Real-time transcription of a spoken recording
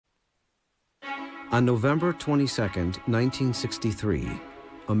On November 22, 1963,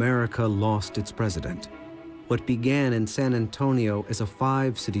 America lost its president. What began in San Antonio as a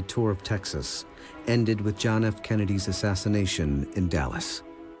 5-city tour of Texas ended with John F. Kennedy's assassination in Dallas.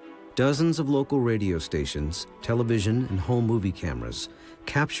 Dozens of local radio stations, television, and home movie cameras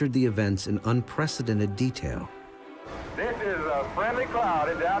captured the events in unprecedented detail. This is a friendly crowd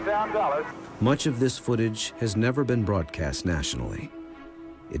in downtown Dallas. Much of this footage has never been broadcast nationally.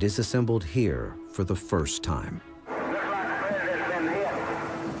 It is assembled here for the first time. Looks like the president's been hit.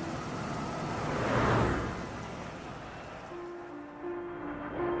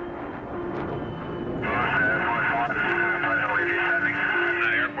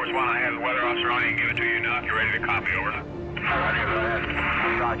 Air Force One, I have the weather officer on you and give it to you now. If you're ready to copy, over. Roger, go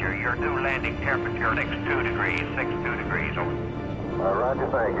ahead. Roger, your new landing temperature, 62 degrees, 62 degrees, over. Roger,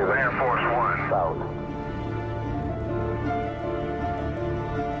 thank you. Air Force One. South.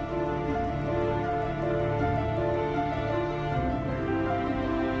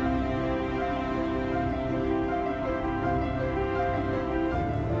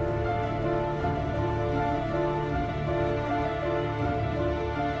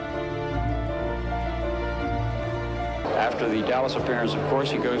 After the Dallas appearance, of course,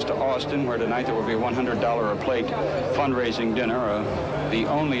 he goes to Austin, where tonight there will be a $100 a plate fundraising dinner, the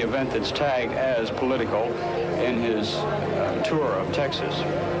only event that's tagged as political in his tour of Texas.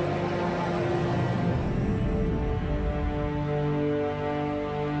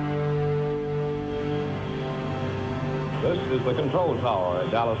 This is the control tower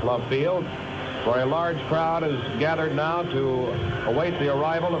at Dallas Love Field, where a large crowd is gathered now to await the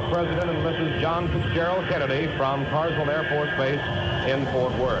arrival of President and Mrs. John Fitzgerald Kennedy from Carswell Air Force Base in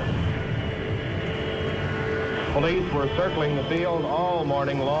Fort Worth. Police were circling the field all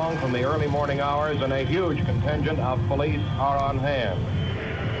morning long from the early morning hours, and a huge contingent of police are on hand.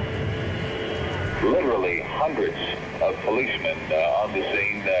 Literally hundreds of policemen on the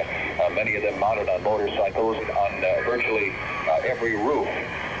scene, many of them mounted on motorcycles on virtually every roof,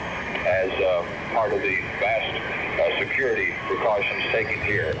 as part of the vast security precautions taken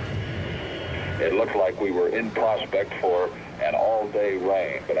here. It looked like we were in prospect for an all-day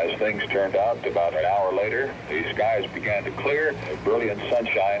rain, but as things turned out, about an hour later, the skies began to clear, brilliant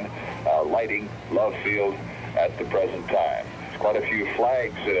sunshine lighting Love Field at the present time. Quite a few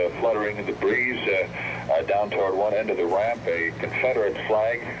flags fluttering in the breeze down toward one end of the ramp, a Confederate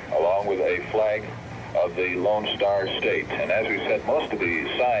flag along with a flag of the Lone Star State. And as we said, most of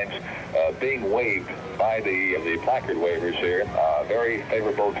the signs being waved by the placard wavers here, very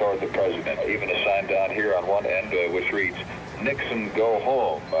favorable toward the president. Even a sign down here on one end which reads, "Nixon, go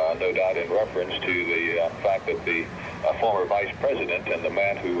home," no doubt in reference to the fact that the former vice president and the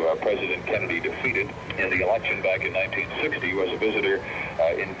man who President Kennedy defeated in the election back in 1960 was a visitor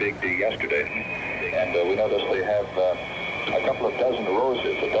in Big D yesterday. And we notice they have a couple of dozen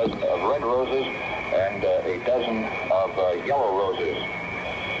roses, a dozen of red roses and a dozen of yellow roses.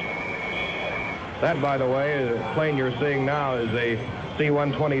 That, by the way, the plane you're seeing now is a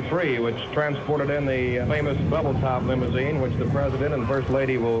C-123, which transported in the famous bubble-top limousine, which the President and First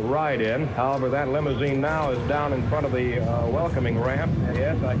Lady will ride in. However, that limousine now is down in front of the welcoming ramp. And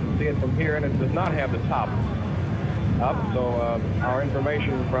yes, I can see it from here, and it does not have the top up. So our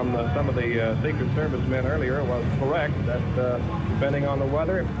information from some of the Secret Service men earlier was correct, that depending on the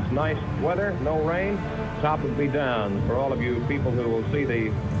weather, if it's nice weather, no rain, top would be down. For all of you people who will see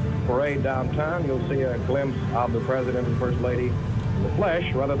the parade downtown, you'll see a glimpse of the President and First Lady in the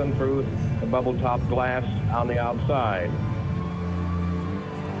flesh rather than through the bubble-top glass on the outside.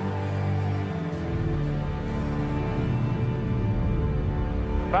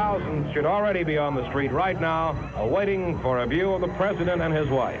 Thousands should already be on the street right now, awaiting for a view of the President and his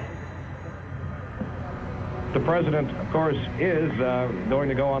wife. The President, of course, is going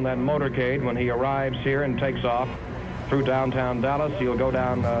to go on that motorcade when he arrives here and takes off through downtown Dallas. He'll go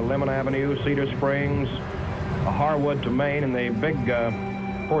down Lemon Avenue, Cedar Springs, Harwood to Main, and the big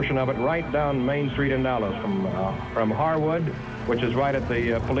portion of it right down Main Street in Dallas, from Harwood, which is right at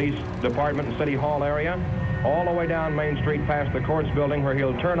the police department and City Hall area, all the way down Main Street past the courts building, where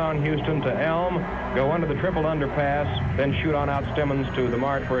he'll turn on Houston to Elm, go under the triple underpass, then shoot on out Stemmons to the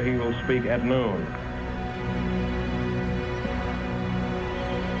Mart, where he will speak at noon.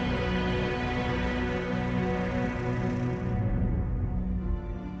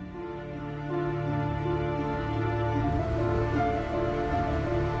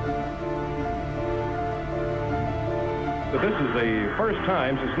 This is the first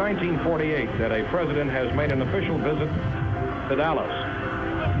time since 1948 that a president has made an official visit to Dallas.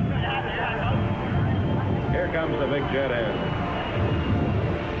 Here comes the big jet in.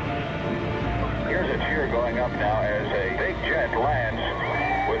 Here's picture going up now as a big jet lands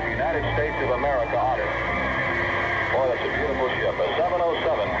with United States of America on it. Boy, that's a beautiful ship, a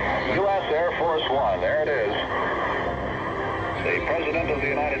 707 U.S. Air Force One. There it is. The President of the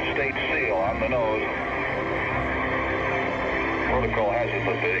United States seal on the nose. Protocol has it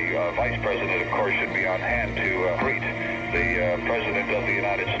that the Vice President, of course, should be on hand to greet the President of the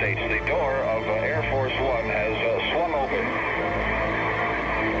United States. The door of Air Force One has swung open.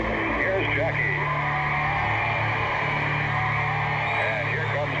 Here's Jackie. And here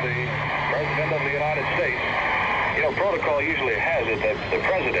comes the President of the United States. You know, protocol usually has it that the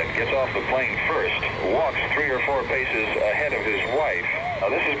President gets off the plane first, walks 3 or 4 paces ahead of his wife. Now,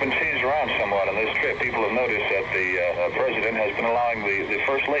 this has been changed around somewhat on this trip. People have noticed that the President has been allowing the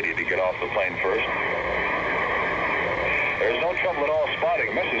First Lady to get off the plane first. There's no trouble at all spotting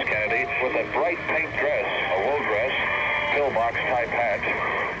Mrs. Kennedy with a bright pink dress, a wool dress, pillbox type hat.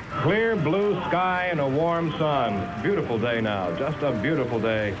 Clear blue sky and a warm sun. Beautiful day now, just a beautiful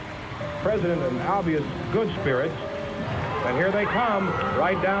day. President in obvious good spirits. And here they come,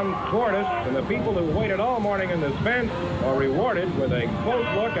 right down toward us. And the people who waited all morning in this fence are rewarded with a close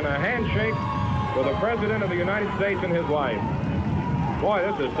look and a handshake with the President of the United States and his wife. Boy,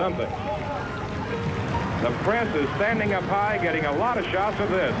 this is something. The press is standing up high, getting a lot of shots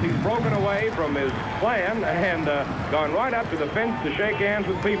of this. He's broken away from his plan and gone right up to the fence to shake hands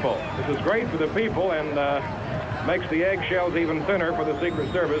with people. This is great for the people and makes the eggshells even thinner for the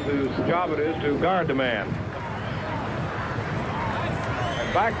Secret Service, whose job it is to guard the man.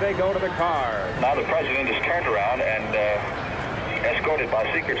 And back they go to the car. Now the President is turned around and escorted by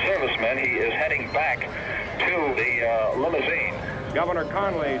Secret Servicemen. He is heading back to the limousine. Governor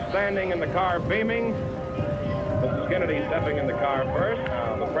Conley standing in the car beaming. Mrs. Kennedy stepping in the car first.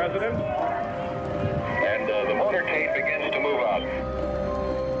 Now the President. And the motorcade begins to move out.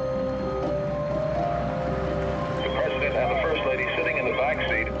 The President and the First Lady sitting in the back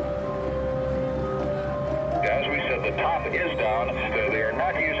seat. As we said, the top is down. They are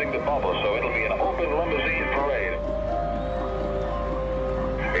not using the bubble, so it'll be an open limousine parade.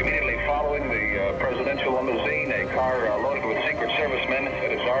 Immediately following the presidential limousine, a car loaded with Secret Servicemen.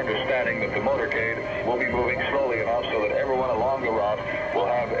 It is our understanding that the motorcade will be moving slowly enough so that everyone along the route will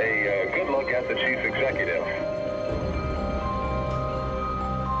have a good look at the Chief Executive.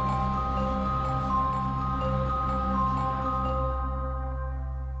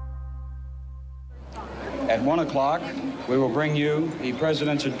 At 1 o'clock, we will bring you the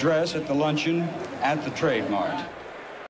President's address at the luncheon at the Trade Mart.